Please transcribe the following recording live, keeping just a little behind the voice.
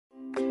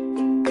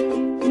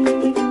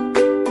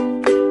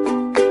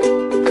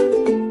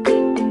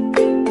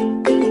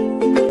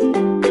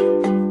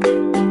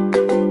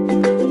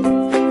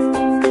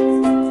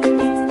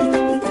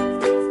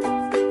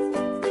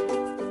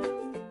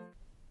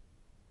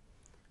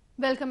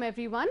Welcome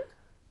everyone.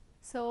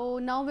 So,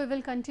 now we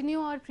will continue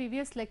our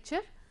previous lecture.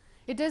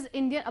 It is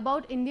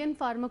about Indian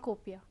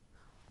Pharmacopoeia.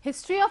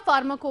 History of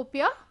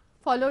Pharmacopoeia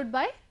followed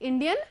by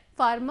Indian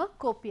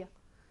Pharmacopoeia.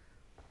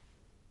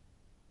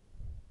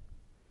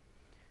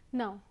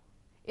 Now,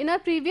 in our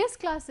previous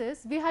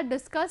classes we had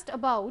discussed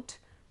about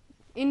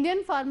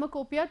Indian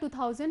Pharmacopoeia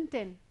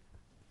 2010.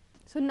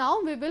 So, now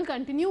we will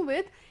continue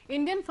with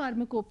Indian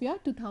Pharmacopoeia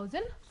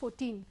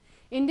 2014.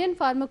 Indian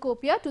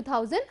Pharmacopoeia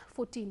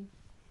 2014.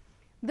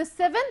 The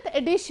 7th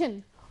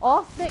edition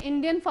of the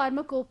Indian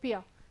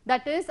Pharmacopoeia,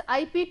 that is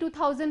IP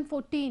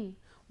 2014,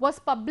 was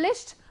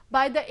published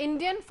by the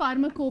Indian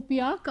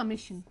Pharmacopoeia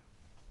Commission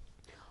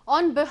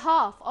on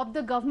behalf of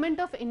the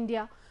Government of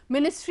India,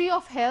 Ministry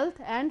of Health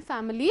and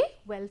Family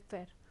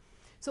Welfare.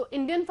 So,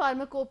 Indian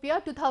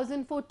Pharmacopoeia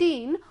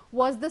 2014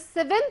 was the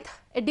 7th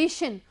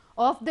edition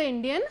of the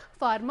Indian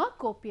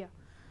Pharmacopoeia.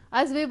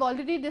 As we have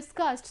already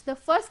discussed, the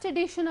first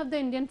edition of the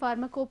Indian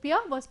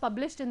Pharmacopoeia was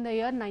published in the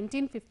year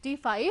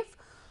 1955.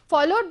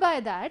 Followed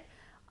by that,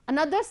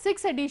 another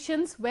 6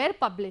 editions were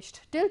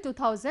published till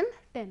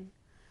 2010.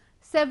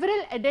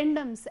 Several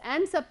addendums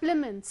and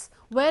supplements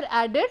were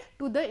added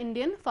to the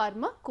Indian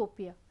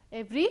Pharmacopoeia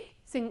every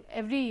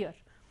year.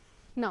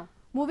 Now,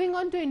 moving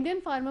on to Indian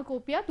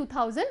Pharmacopoeia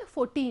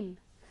 2014.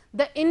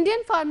 The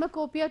Indian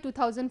Pharmacopoeia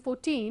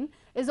 2014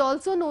 is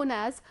also known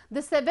as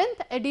the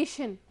 7th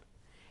edition.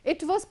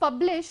 It was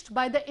published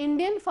by the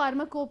Indian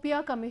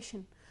Pharmacopoeia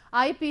Commission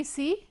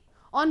IPC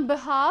on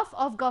behalf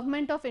of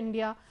Government of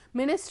India,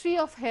 Ministry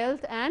of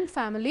Health and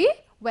Family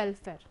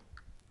Welfare.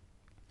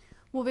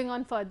 Moving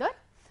on further,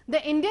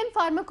 the Indian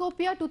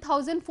Pharmacopoeia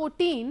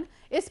 2014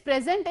 is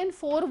present in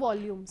 4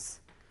 volumes.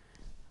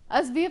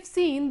 As we have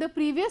seen, the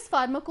previous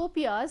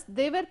pharmacopoeias,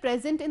 they were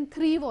present in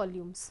 3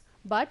 volumes,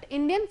 but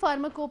Indian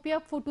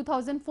Pharmacopoeia for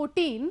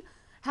 2014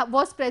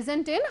 was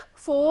present in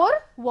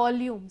 4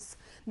 volumes.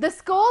 The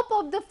scope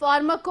of the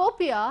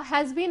pharmacopoeia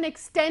has been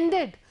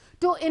extended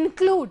to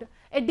include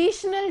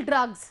additional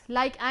drugs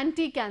like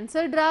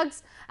anti-cancer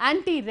drugs,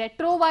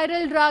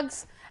 antiretroviral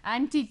drugs,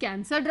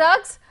 anti-cancer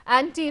drugs,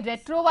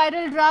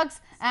 antiretroviral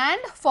drugs and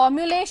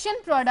formulation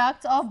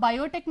products of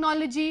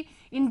biotechnology,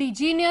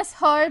 indigenous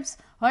herbs,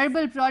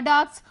 herbal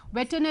products,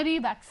 veterinary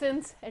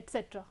vaccines,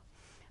 etc.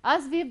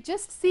 As we have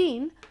just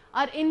seen,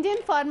 our Indian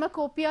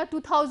Pharmacopoeia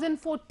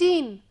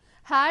 2014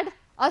 had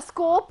a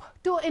scope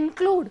to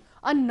include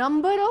a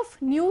number of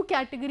new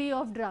category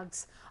of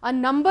drugs, a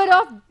number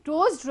of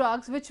those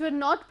drugs which were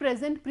not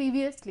present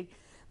previously.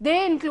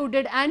 They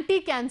included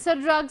anti-cancer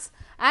drugs,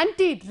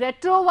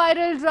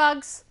 antiretroviral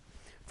drugs,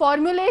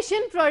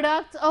 formulation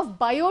products of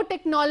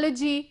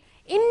biotechnology,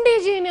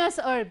 indigenous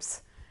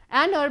herbs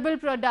and herbal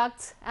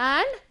products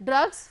and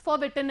drugs for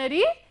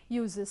veterinary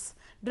uses,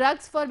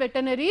 drugs for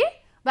veterinary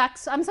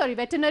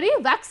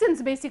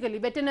vaccines, basically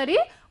veterinary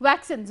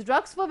vaccines.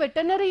 Drugs for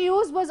veterinary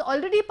use was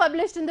already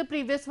published in the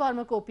previous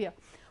pharmacopoeia.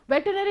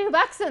 Veterinary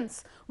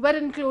vaccines were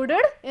included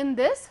in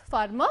this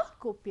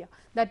pharmacopoeia,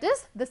 that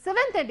is the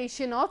 7th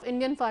edition of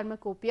Indian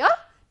Pharmacopoeia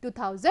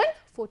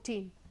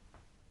 2014.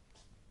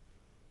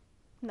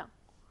 Now,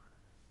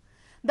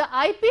 the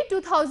IP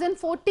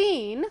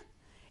 2014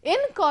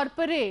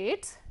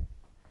 incorporates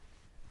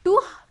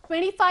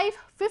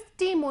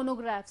 2550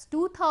 monographs,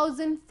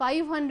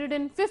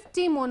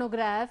 2550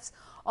 monographs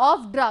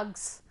of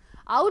drugs,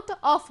 out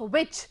of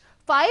which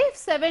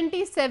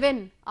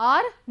 577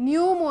 are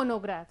new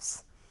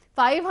monographs.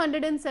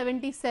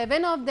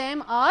 577 of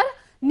them are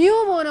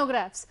new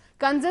monographs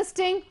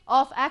consisting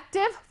of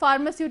active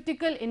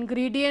pharmaceutical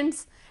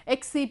ingredients,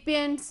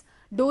 excipients,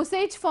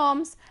 dosage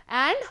forms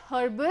and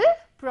herbal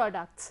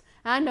products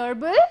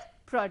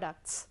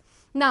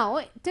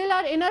Now,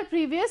 in our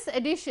previous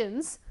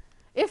editions,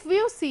 if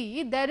you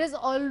see, there is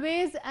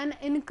always an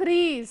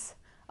increase,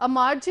 a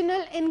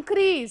marginal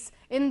increase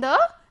in the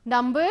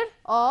number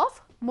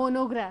of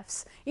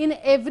monographs in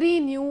every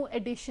new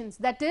editions.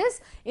 That is,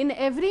 in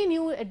every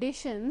new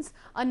editions,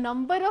 a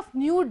number of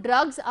new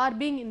drugs are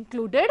being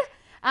included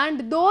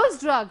and those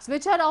drugs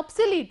which are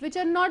obsolete, which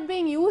are not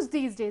being used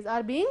these days,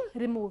 are being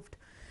removed.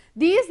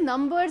 These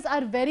numbers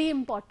are very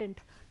important.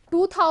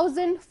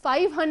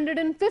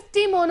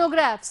 2550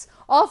 monographs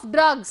of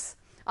drugs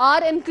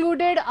are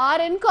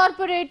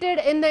incorporated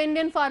in the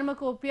Indian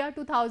Pharmacopoeia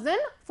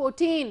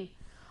 2014,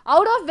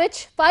 out of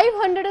which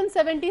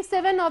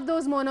 577 of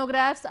those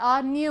monographs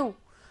are new.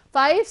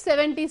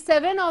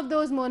 577 of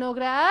those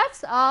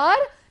monographs are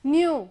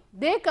new.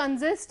 They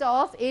consist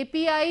of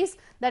APIs,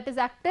 that is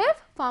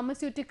active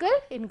pharmaceutical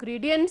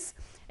ingredients,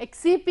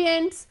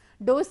 excipients,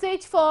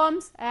 dosage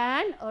forms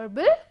and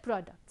herbal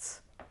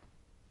products.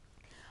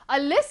 A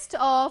list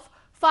of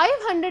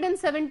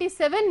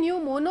 577 new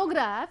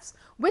monographs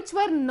which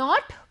were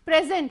not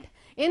present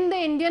in the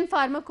Indian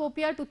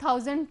Pharmacopoeia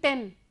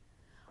 2010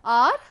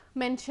 are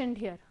mentioned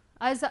here.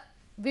 As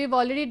we have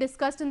already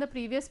discussed in the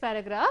previous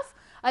paragraph,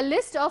 a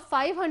list of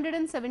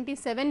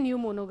 577 new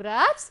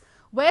monographs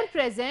were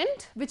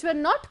present, which were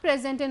not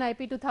present in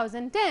IP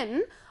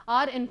 2010,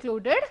 are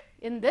included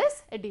in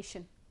this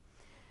edition.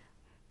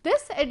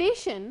 This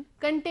edition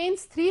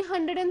contains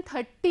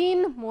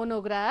 313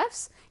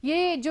 monographs.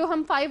 ये जो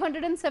हम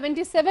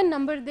 577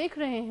 number देख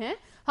रहे हैं,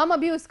 हम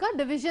अभी उसका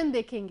division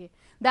देखेंगे.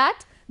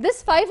 That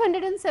this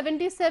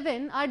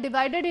 577 are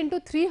divided into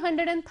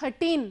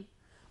 313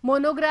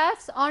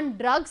 monographs on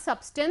drug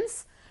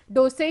substance,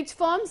 dosage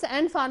forms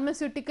and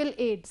pharmaceutical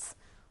aids,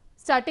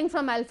 starting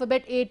from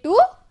alphabet A to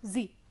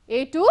Z.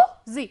 A to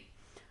Z.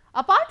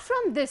 Apart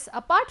from this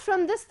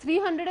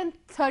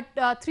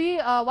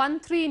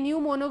 313 new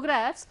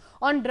monographs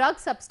on drug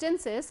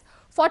substances,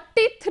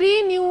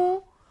 43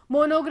 new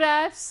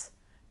monographs,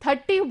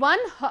 31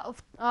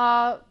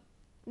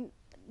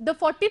 the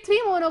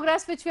 43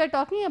 monographs which we are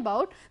talking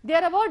about, they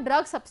are about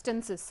drug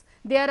substances.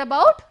 They are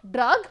about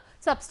drug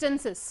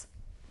substances.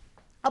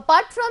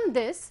 Apart from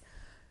this,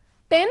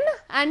 10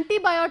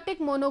 antibiotic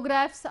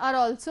monographs are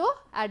also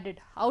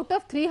added. Out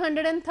of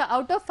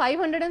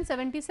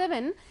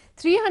 577,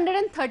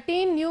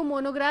 313 new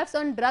monographs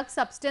on drug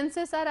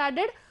substances are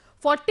added,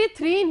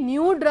 43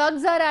 new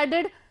drugs are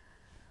added.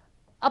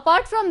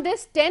 Apart from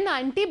this, 10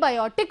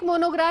 antibiotic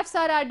monographs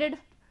are added,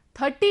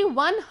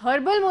 31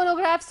 herbal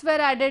monographs were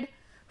added,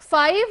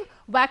 5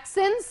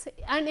 vaccines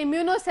and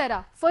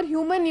immunosera for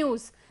human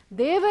use,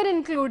 they were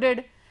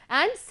included,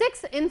 and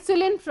 6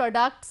 insulin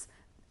products,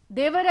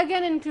 they were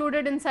again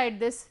included inside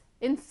this.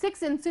 In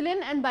 6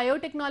 insulin and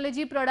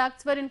biotechnology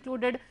products were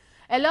included,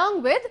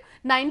 along with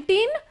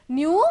 19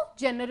 new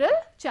general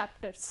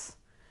chapters.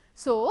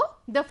 So,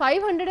 the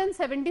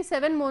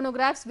 577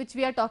 monographs which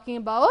we are talking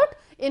about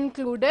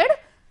included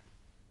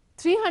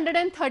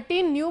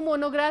 313 new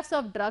monographs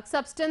of drug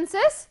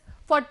substances,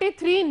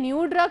 43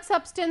 new drug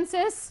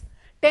substances,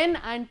 10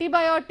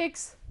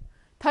 antibiotics,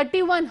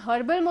 31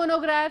 herbal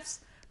monographs,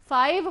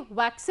 5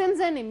 vaccines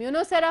and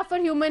immunosera for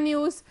human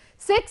use,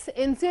 6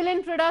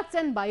 insulin products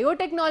and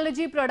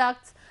biotechnology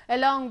products,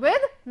 along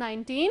with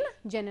 19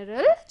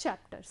 general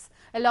chapters.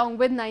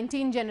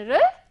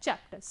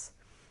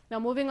 Now,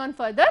 moving on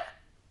further,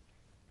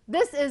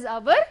 this is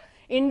our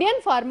Indian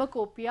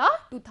Pharmacopoeia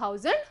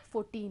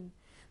 2014.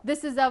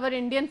 This is our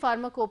Indian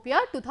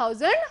Pharmacopoeia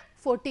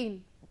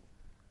 2014.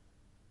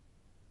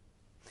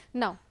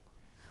 Now,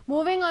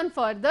 moving on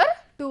further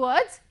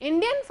towards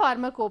Indian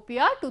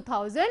Pharmacopoeia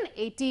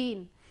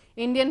 2018.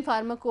 Indian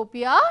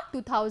Pharmacopoeia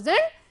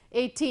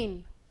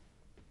 2018.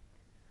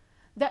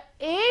 The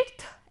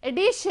 8th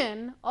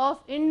edition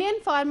of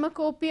Indian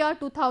Pharmacopoeia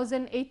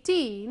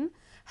 2018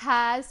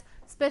 has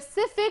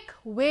specific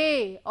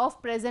way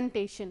of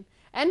presentation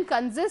and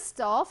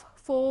consists of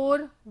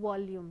 4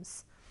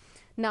 volumes.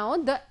 Now,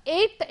 the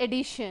 8th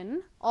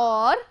edition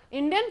or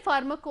Indian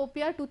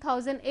Pharmacopoeia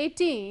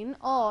 2018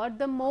 or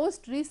the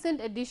most recent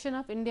edition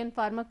of Indian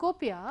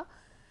Pharmacopoeia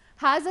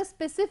has a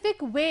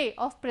specific way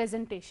of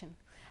presentation,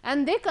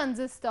 and they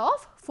consist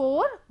of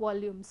 4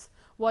 volumes.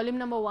 Volume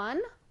number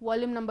 1,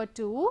 volume number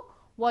 2,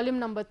 volume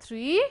number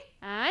 3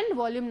 and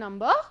volume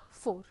number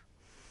 4.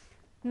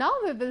 Now,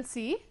 we will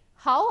see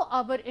how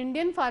our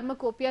Indian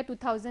Pharmacopoeia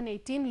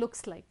 2018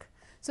 looks like.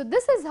 So,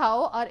 this is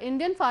how our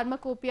Indian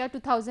Pharmacopoeia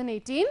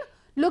 2018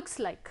 looks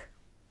like.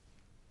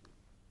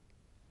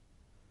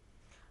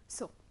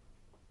 So,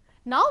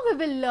 now we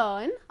will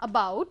learn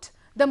about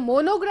the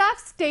monograph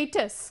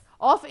status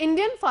of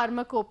Indian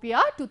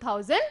Pharmacopoeia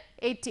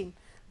 2018.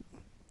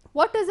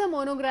 What is a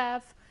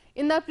monograph?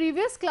 In the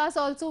previous class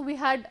also we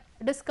had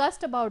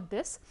discussed about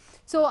this.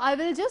 So, I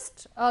will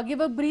just give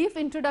a brief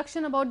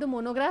introduction about the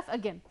monograph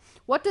again.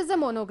 What is a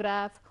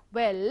monograph?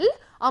 Well,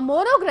 a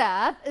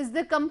monograph is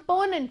the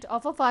component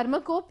of a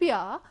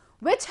pharmacopoeia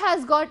which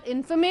has got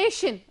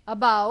information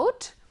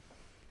about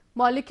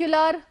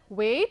molecular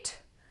weight,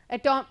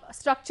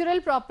 structural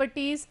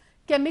properties,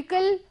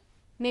 chemical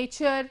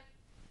nature,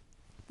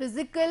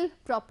 physical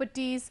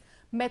properties,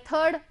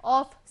 method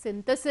of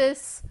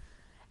synthesis,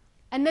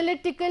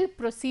 analytical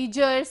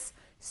procedures,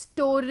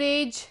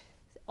 storage,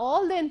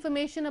 all the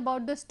information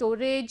about the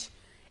storage,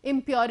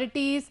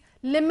 impurities,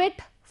 limit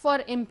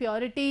for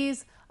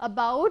impurities,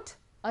 about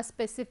a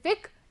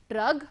specific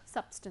drug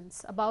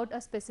substance, about a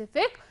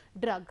specific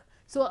drug.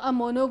 So, a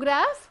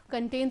monograph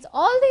contains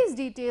all these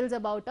details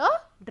about a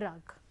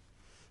drug.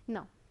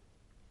 Now,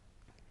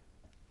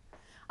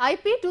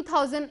 IP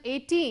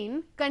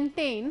 2018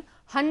 contain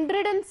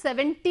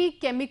 170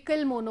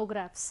 chemical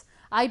monographs.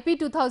 IP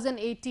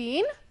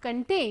 2018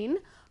 contain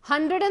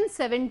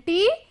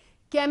 170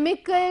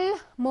 chemical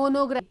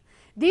monographs.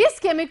 These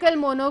chemical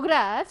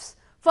monographs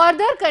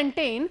further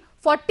contain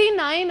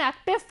 49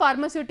 active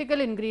pharmaceutical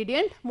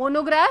ingredient,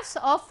 monographs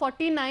of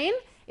 49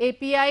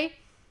 API.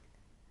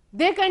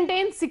 They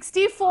contain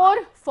 64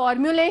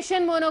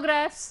 formulation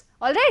monographs,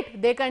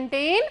 alright. They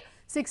contain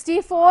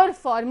 64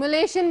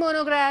 formulation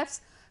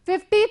monographs,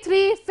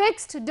 53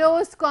 fixed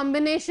dose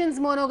combinations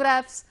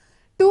monographs,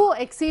 2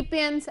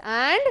 excipients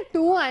and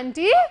 2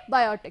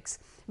 antibiotics.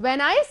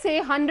 When I say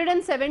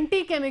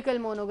 170 chemical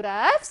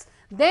monographs,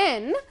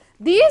 then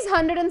these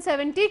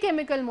 170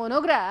 chemical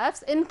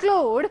monographs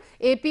include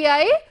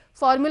API,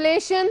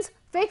 formulations,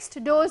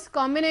 fixed dose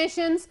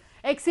combinations,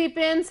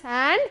 excipients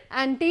and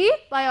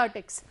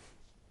antibiotics.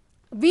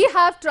 we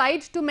have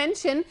tried to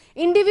mention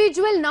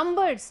individual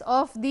numbers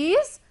of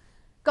these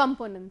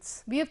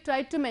components. We have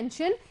tried to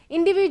mention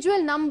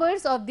individual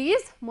numbers of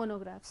these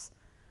monographs.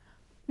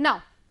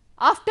 Now,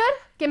 after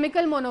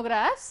chemical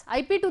monographs,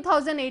 IP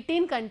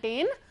 2018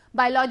 contain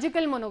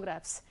biological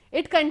monographs.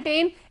 It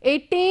contains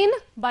 18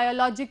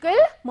 biological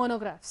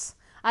monographs.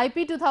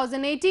 IP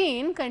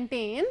 2018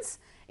 contains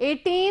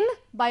 18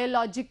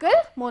 biological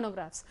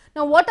monographs.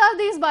 Now, what are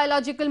these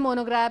biological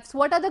monographs?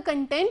 What are the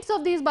contents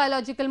of these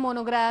biological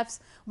monographs?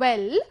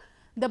 Well,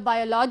 the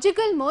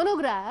biological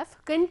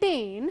monograph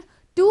contain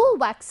 2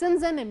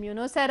 vaccines and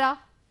immunosera,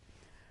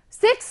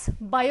 6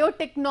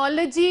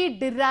 biotechnology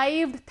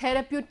derived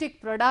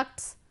therapeutic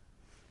products,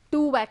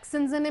 2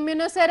 vaccines and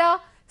immunosera,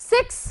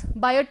 6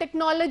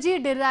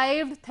 biotechnology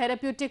derived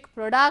therapeutic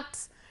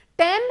products,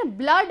 10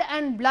 blood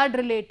and blood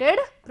related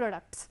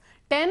products,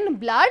 10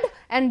 blood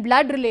and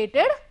blood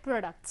related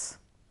products.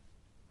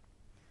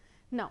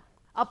 Now,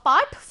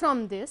 apart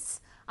from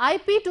this,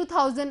 IP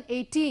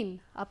 2018,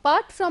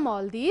 apart from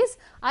all these,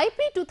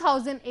 IP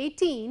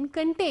 2018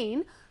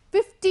 contain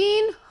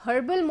 15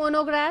 herbal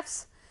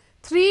monographs,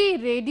 3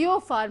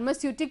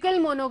 radiopharmaceutical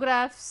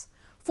monographs,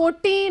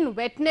 14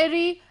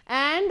 veterinary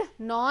and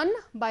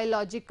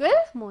non-biological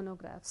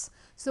monographs.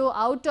 So,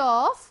 out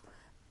of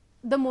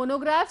the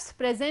monographs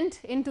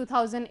present in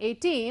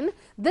 2018,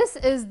 this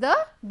is the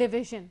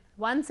division: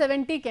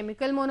 170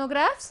 chemical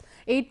monographs,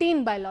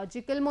 18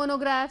 biological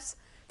monographs,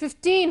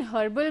 15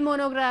 herbal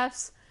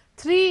monographs,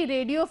 3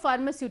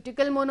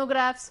 radiopharmaceutical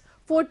monographs,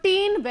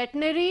 14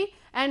 veterinary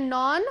and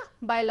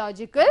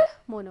non-biological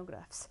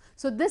monographs.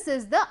 So, this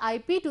is the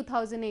IP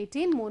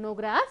 2018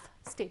 monograph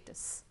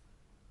status.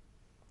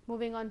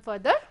 Moving on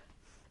further,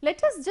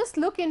 let us just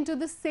look into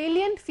the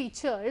salient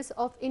features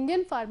of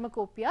Indian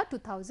Pharmacopoeia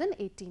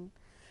 2018.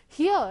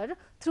 Here,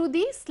 through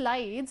these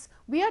slides,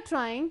 we are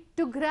trying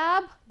to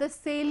grab the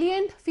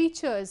salient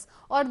features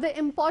or the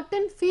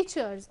important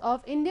features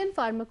of Indian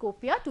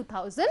Pharmacopoeia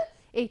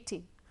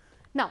 2018.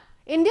 Now,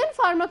 Indian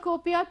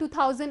Pharmacopoeia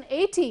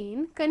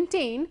 2018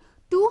 contain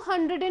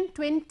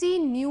 220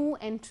 new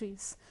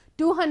entries,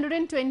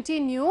 220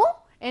 new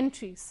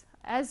entries,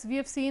 as we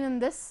have seen in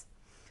this.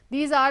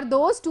 These are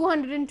those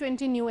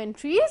 220 new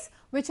entries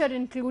which are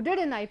included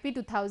in IP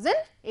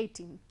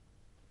 2018.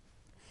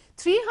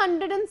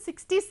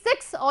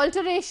 366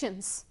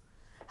 alterations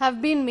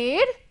have been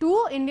made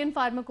to Indian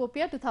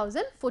Pharmacopoeia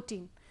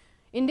 2014.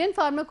 Indian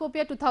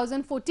Pharmacopoeia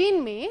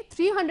 2014 में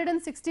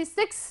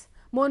 366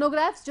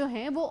 monographs जो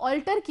हैं वो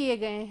alter किए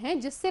गए हैं,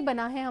 जिससे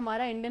बना है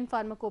हमारा Indian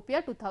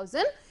pharmacopoeia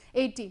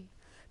 2018.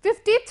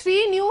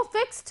 53 new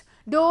fixed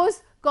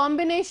dose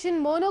combination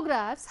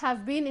monographs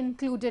have been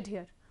included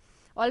here.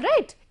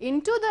 Alright,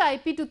 into the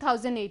IP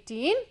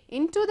 2018,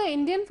 into the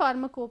Indian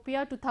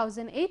Pharmacopoeia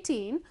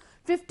 2018,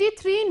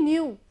 53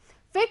 new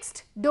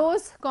fixed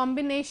dose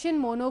combination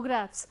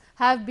monographs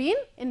have been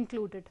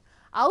included,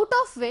 out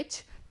of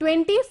which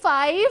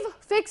 25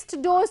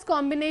 fixed dose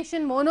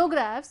combination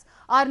monographs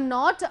are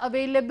not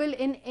available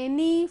in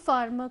any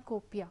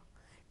pharmacopoeia.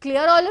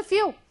 Clear all of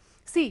you?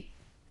 See,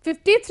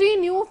 53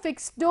 new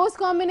fixed dose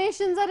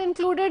combinations are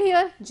included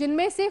here,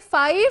 जिनमें से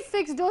 5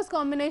 fixed dose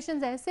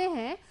combinations ऐसे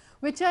हैं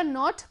which are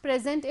not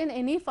present in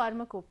any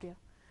pharmacopoeia.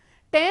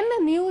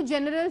 10 new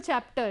general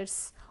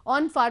chapters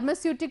on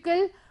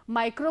pharmaceutical,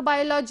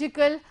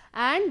 microbiological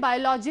and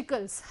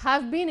biologicals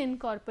have been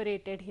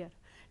incorporated here.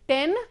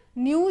 10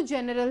 new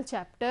general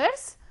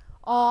chapters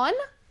on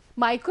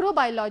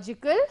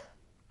microbiological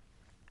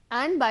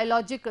and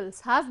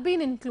biologicals have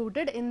been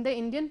included in the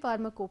Indian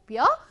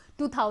Pharmacopoeia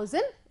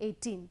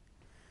 2018.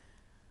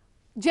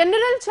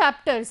 General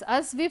chapters,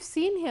 as we have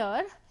seen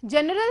here,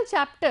 general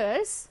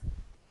chapters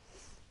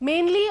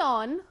mainly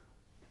on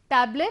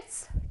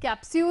tablets,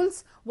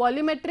 capsules,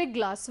 volumetric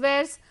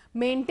glasswares,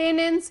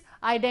 maintenance,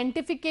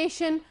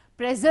 identification,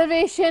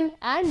 preservation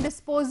and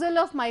disposal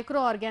of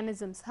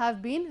microorganisms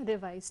have been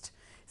revised.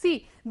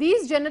 See,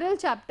 these general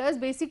chapters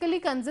basically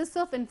consist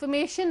of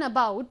information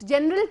about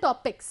general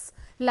topics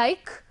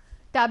like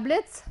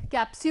tablets,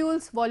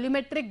 capsules,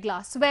 volumetric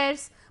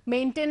glasswares,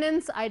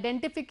 maintenance,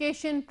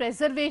 identification,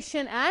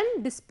 preservation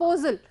and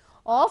disposal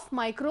of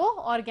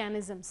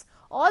microorganisms.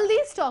 All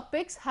these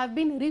topics have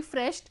been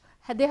refreshed,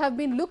 they have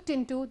been looked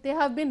into, they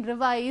have been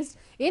revised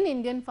in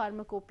Indian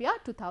Pharmacopoeia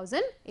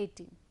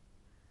 2018.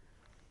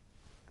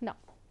 Now,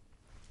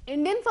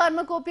 Indian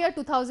Pharmacopoeia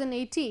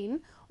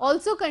 2018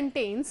 also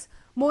contains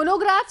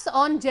monographs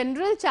on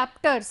general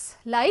chapters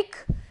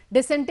like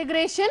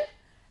disintegration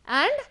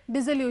and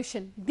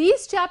dissolution.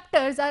 These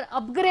chapters are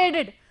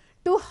upgraded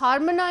to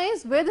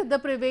harmonize with the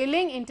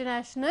prevailing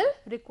international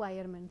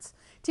requirements.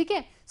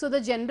 Okay? So, the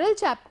general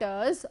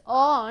chapters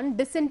on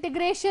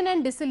disintegration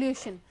and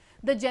dissolution,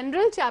 the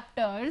general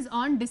chapters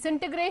on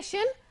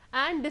disintegration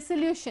and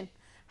dissolution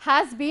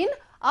has been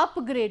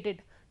upgraded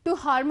to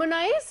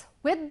harmonize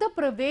with the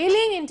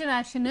prevailing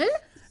international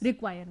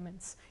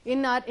requirements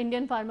in our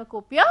Indian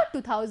Pharmacopoeia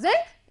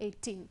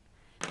 2018.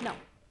 Now,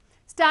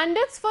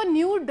 standards for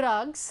new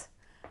drugs,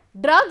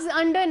 drugs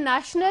under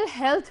National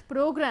Health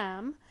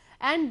Program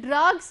and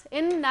drugs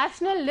in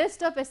national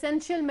list of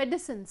essential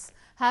medicines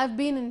have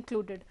been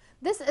included.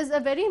 This is a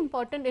very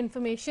important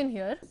information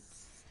here,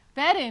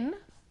 wherein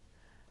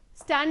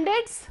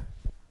standards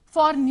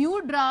for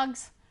new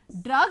drugs,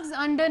 drugs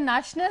under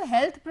national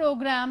health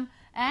program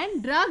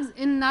and drugs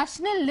in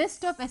national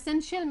list of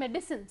essential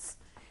medicines,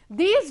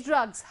 these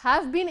drugs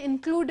have been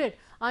included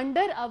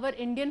under our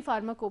Indian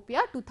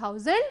Pharmacopoeia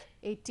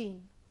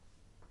 2018.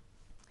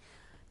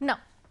 Now,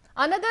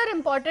 another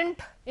important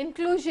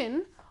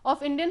inclusion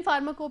of Indian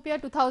Pharmacopoeia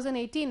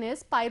 2018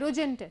 is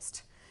pyrogen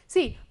test.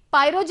 See,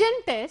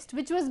 pyrogen test,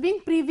 which was being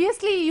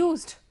previously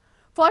used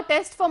for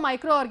test for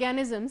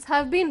microorganisms,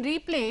 have been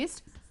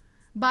replaced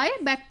by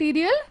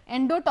bacterial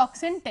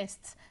endotoxin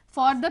tests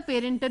for the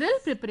parenteral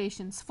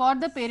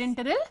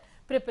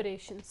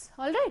preparations,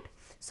 all right.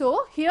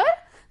 So, here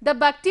the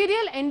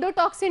bacterial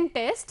endotoxin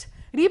test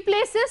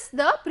replaces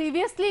the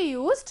previously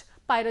used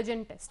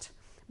pyrogen test.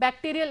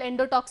 Bacterial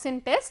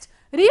endotoxin test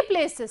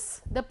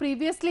replaces the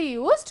previously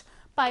used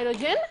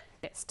pyrogen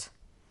test.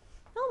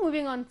 Now,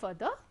 moving on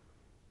further,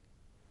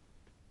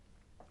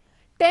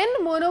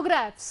 10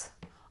 monographs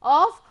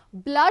of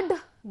blood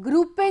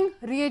grouping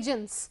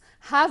reagents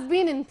have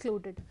been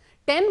included.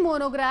 10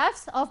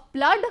 monographs of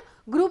blood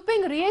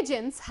grouping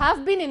reagents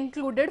have been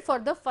included for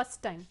the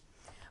first time.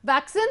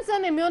 Vaccines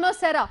and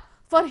immunosera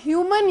for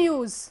human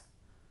use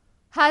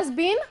has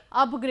been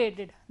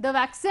upgraded. The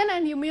vaccine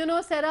and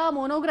immunosera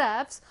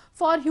monographs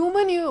for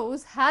human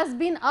use has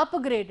been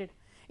upgraded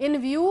in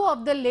view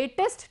of the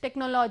latest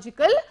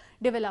technological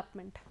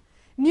development.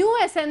 New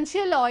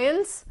essential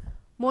oils,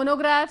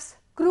 monographs,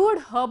 crude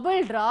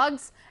herbal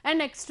drugs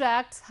and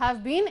extracts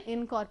have been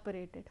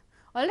incorporated.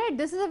 Alright,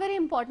 this is a very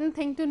important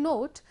thing to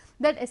note,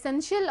 that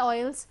essential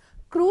oils,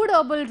 crude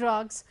herbal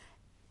drugs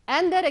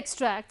and their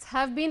extracts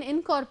have been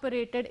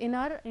incorporated in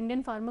our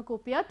Indian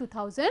Pharmacopoeia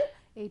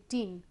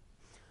 2018.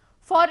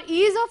 For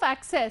ease of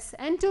access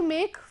and to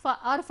make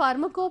our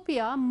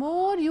Pharmacopoeia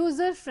more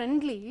user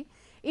friendly,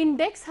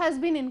 index has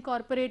been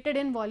incorporated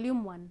in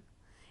volume 1.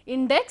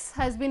 Index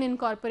has been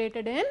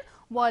incorporated in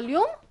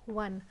volume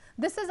 1.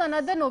 This is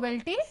another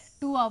novelty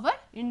to our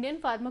Indian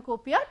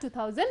Pharmacopoeia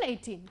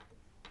 2018.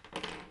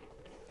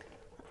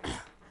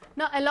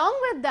 Now, along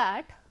with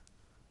that,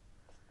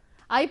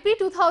 IP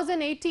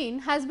 2018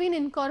 has been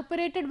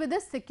incorporated with a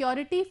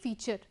security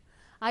feature.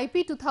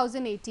 IP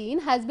 2018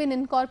 has been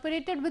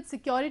incorporated with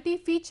security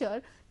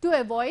feature to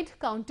avoid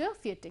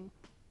counterfeiting.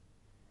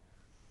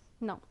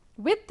 Now,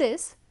 with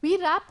this, we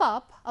wrap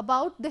up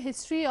about the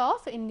history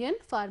of Indian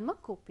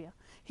Pharmacopoeia.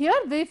 Here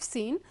we have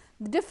seen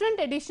the different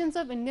editions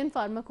of Indian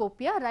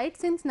Pharmacopoeia right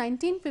since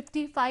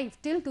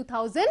 1955 till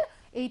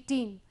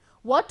 2018.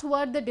 What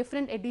were the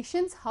different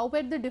editions? How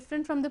were they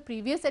different from the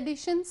previous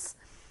editions?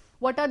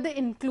 What are the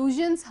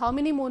inclusions? How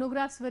many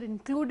monographs were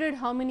included?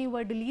 How many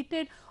were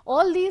deleted?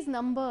 All these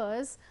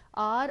numbers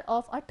are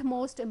of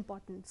utmost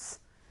importance.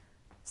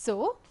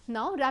 So,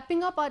 now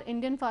wrapping up our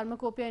Indian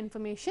Pharmacopoeia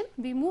information,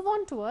 we move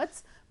on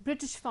towards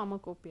British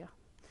Pharmacopoeia.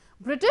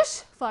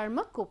 British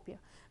Pharmacopoeia.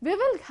 We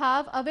will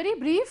have a very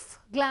brief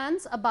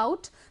glance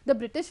about the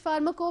British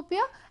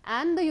Pharmacopoeia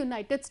and the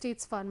United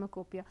States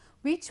Pharmacopoeia,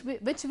 which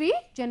we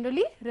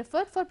generally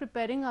refer for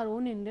preparing our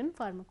own Indian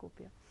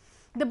Pharmacopoeia.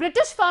 The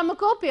British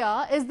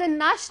Pharmacopoeia is the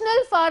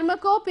national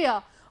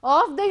pharmacopoeia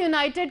of the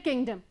United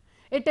Kingdom.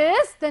 It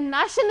is the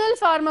national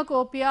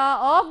pharmacopoeia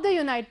of the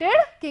United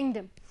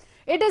Kingdom.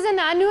 It is an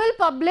annual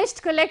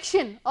published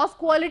collection of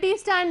quality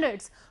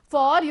standards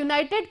for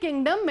United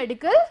Kingdom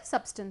medical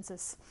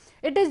substances.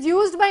 It is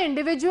used by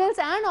individuals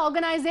and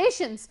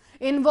organizations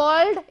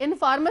involved in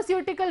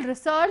pharmaceutical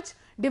research,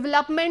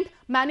 development,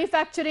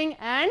 manufacturing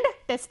and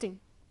testing.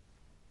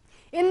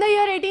 In the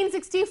year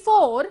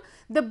 1864,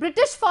 the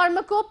British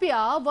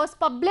Pharmacopoeia was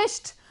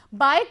published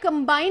by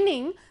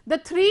combining the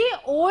three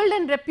old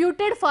and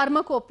reputed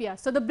pharmacopoeia.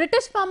 So, the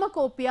British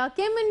Pharmacopoeia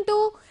came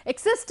into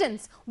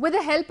existence with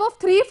the help of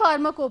three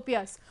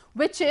pharmacopoeias,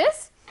 which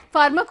is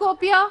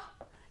Pharmacopoeia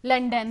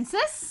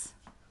Londensis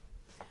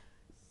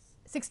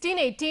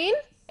 1618,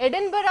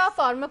 Edinburgh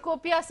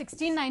Pharmacopoeia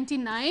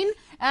 1699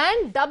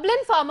 and Dublin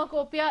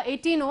Pharmacopoeia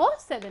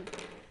 1807.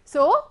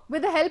 So,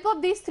 with the help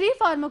of these three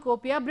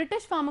pharmacopoeia,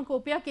 British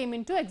Pharmacopoeia came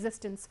into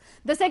existence.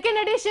 The second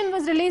edition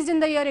was released in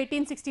the year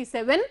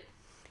 1867.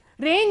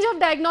 Range of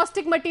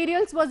diagnostic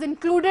materials was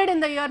included in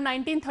the year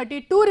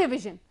 1932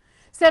 revision.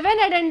 7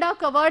 addenda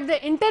covered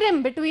the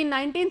interim between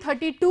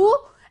 1932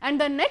 and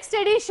the next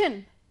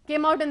edition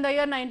came out in the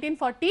year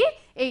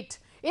 1948.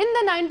 In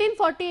the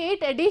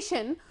 1948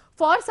 edition,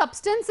 for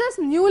substances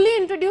newly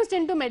introduced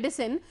into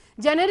medicine,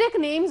 generic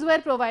names were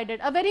provided.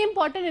 A very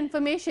important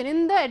information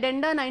in the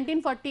addenda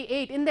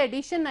 1948, in the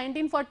edition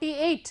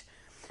 1948,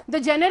 the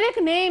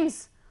generic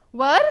names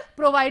were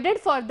provided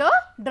for the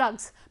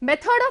drugs.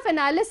 Method of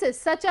analysis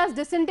such as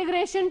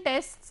disintegration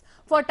tests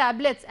for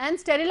tablets and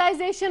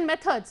sterilization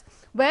methods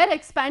were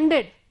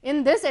expanded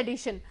in this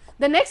edition.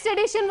 The next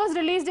edition was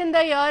released in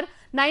the year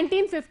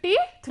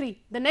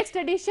 1953. The next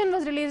edition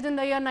was released in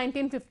the year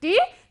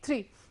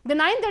 1953. The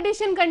 9th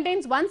edition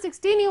contains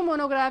 160 new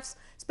monographs,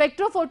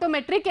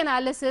 spectrophotometric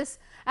analysis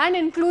and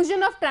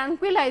inclusion of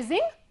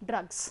tranquilizing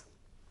drugs.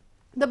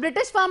 The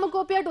British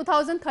Pharmacopoeia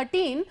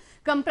 2013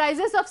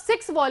 comprises of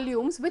 6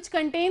 volumes which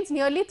contains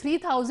nearly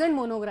 3000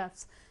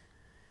 monographs.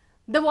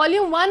 The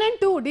volume 1 and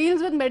 2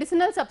 deals with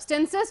medicinal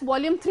substances,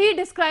 volume 3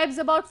 describes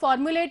about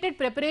formulated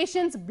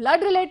preparations,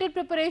 blood related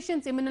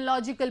preparations,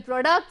 immunological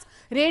products,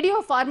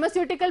 radio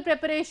pharmaceutical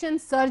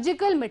preparations,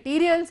 surgical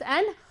materials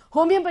and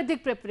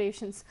homeopathic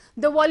preparations.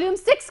 The volume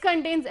 6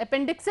 contains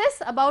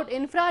appendixes about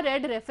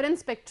infrared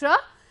reference spectra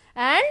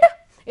and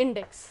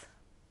index.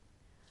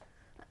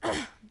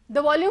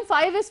 The volume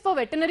 5 is for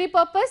veterinary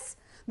purpose.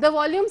 The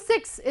volume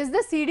 6 is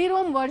the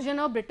CD-ROM version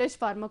of British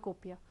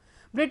Pharmacopoeia.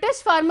 British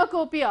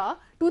Pharmacopoeia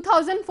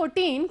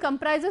 2014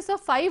 comprises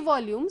of 5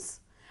 volumes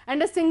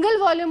and a single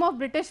volume of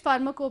British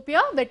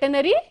Pharmacopoeia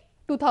Veterinary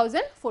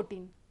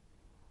 2014.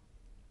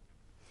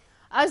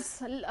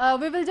 As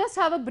we will just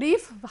have a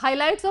brief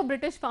highlights of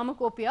British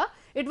Pharmacopoeia.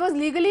 It was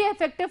legally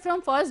effective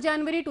from 1st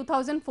January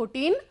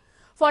 2014.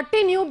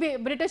 40 new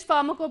British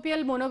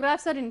Pharmacopoeial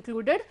monographs are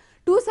included,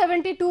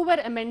 272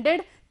 were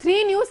amended,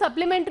 3 new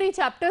supplementary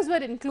chapters were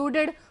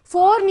included,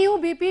 4 new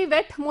BP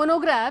vet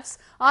monographs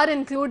are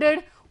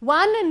included,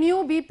 1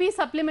 new BP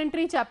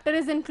supplementary chapter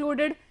is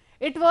included.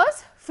 It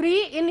was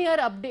free in-year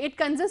update, it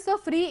consists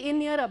of free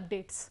in-year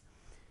updates.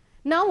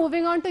 Now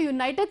moving on to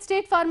United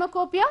States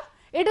Pharmacopoeia.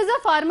 It is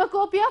a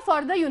pharmacopoeia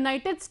for the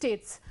United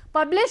States,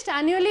 published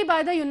annually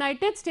by the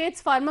United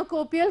States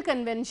Pharmacopoeial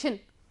Convention.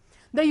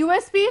 The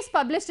USP is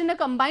published in a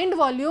combined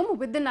volume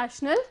with the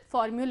National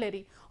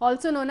Formulary,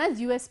 also known as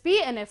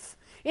USP-NF.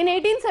 In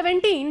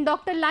 1817,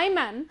 Dr.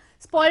 Lyman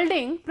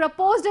Spalding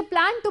proposed a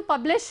plan to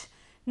publish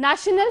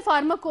National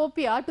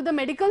Pharmacopoeia to the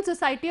Medical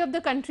Society of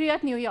the country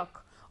at New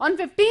York. On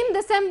 15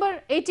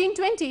 December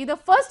 1820, the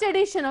first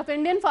edition of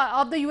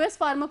the US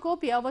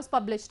Pharmacopoeia was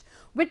published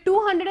with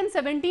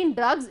 217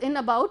 drugs in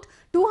about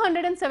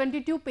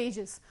 272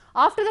 pages.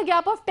 After the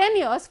gap of 10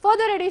 years,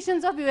 further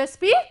editions of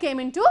USP came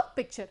into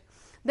picture.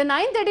 The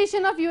 9th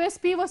edition of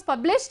USP was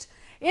published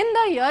in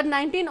the year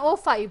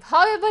 1905.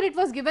 However, it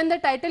was given the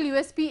title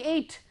USP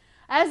 8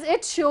 as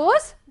it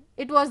shows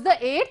it was the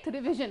 8th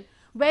revision.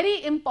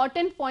 Very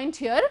important point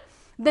here,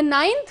 the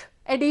 9th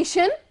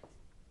edition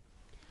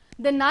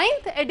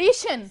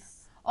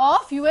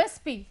of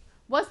USP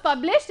was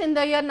published in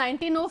the year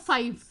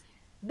 1905.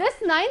 This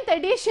 9th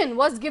edition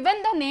was given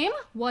the name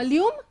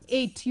volume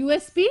 8,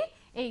 USP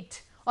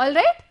 8,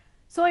 alright.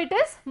 So, it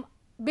is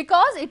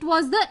because it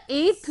was the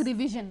 8th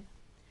revision.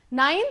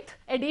 9th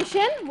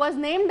edition was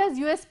named as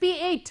USP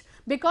 8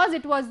 because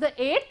it was the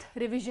 8th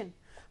revision.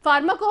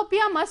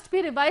 Pharmacopoeia must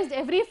be revised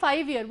every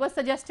 5 years was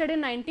suggested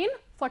in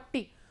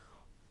 1940.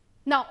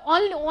 Now,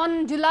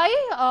 on July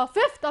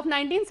 5th of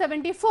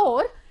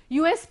 1974,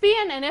 USP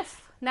and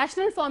NF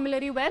National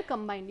Formulary were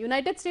combined.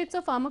 United States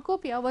of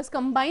Pharmacopoeia was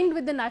combined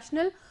with the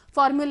National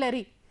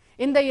Formulary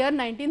in the year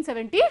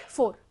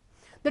 1974.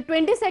 The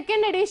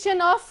 22nd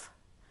edition of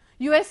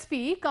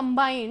USP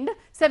combined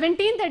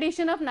 17th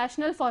edition of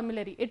National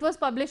Formulary. It was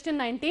published in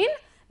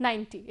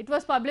 1990.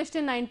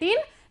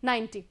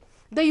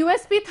 The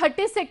USP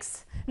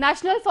 36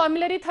 National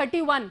Formulary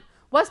 31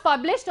 was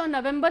published on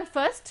November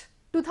 1st,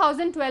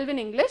 2012 in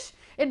English.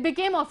 It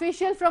became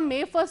official from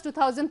May 1st,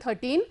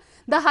 2013.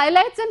 The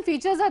highlights and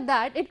features are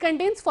that it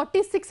contains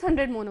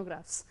 4600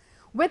 monographs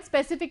with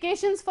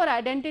specifications for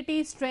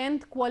identity,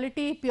 strength,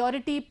 quality,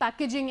 purity,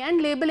 packaging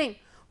and labeling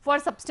for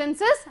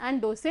substances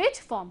and dosage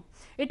form.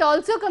 It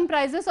also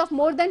comprises of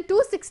more than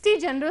 260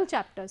 general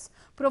chapters,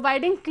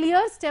 providing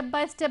clear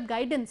step-by-step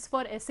guidance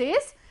for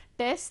assays,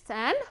 tests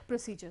and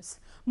procedures.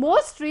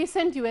 Most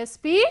recent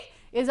USP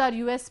is our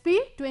USP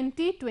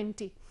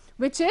 2020,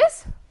 which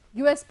is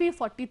USP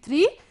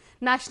 43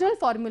 National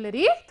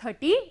Formulary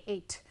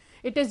 38.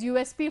 It is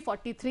USP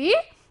 43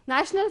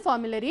 National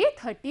Formulary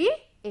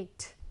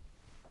 38.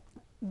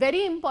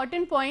 Very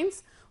important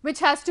points which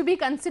has to be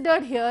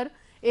considered here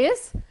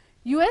is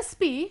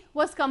USP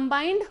was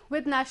combined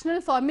with National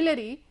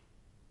Formulary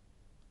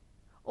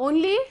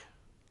only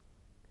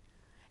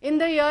in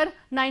the year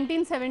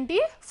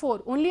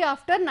 1974, only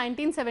after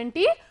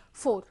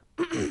 1974.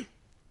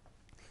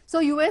 So,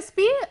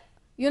 USP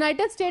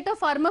United States of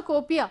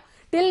Pharmacopoeia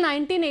till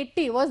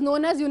 1980 was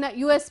known as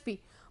USP,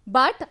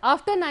 but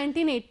after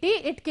 1980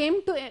 it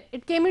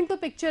came into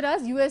picture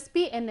as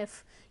USP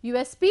NF,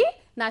 USP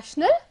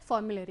National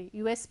Formulary,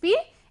 USP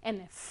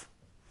NF.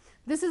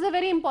 This is a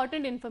very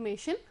important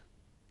information.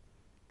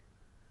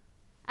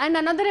 And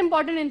another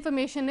important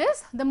information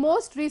is the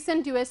most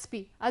recent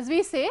USP. As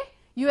we say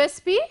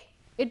USP,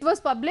 it was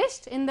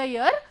published in the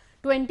year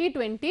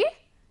 2020.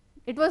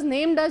 It was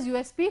named as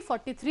USP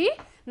 43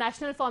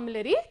 National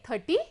Formulary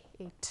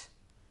 38.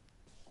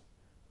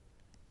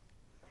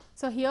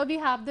 So, here we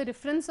have the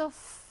reference of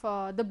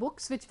the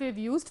books which we have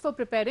used for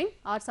preparing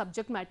our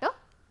subject matter.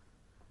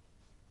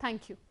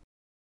 Thank you.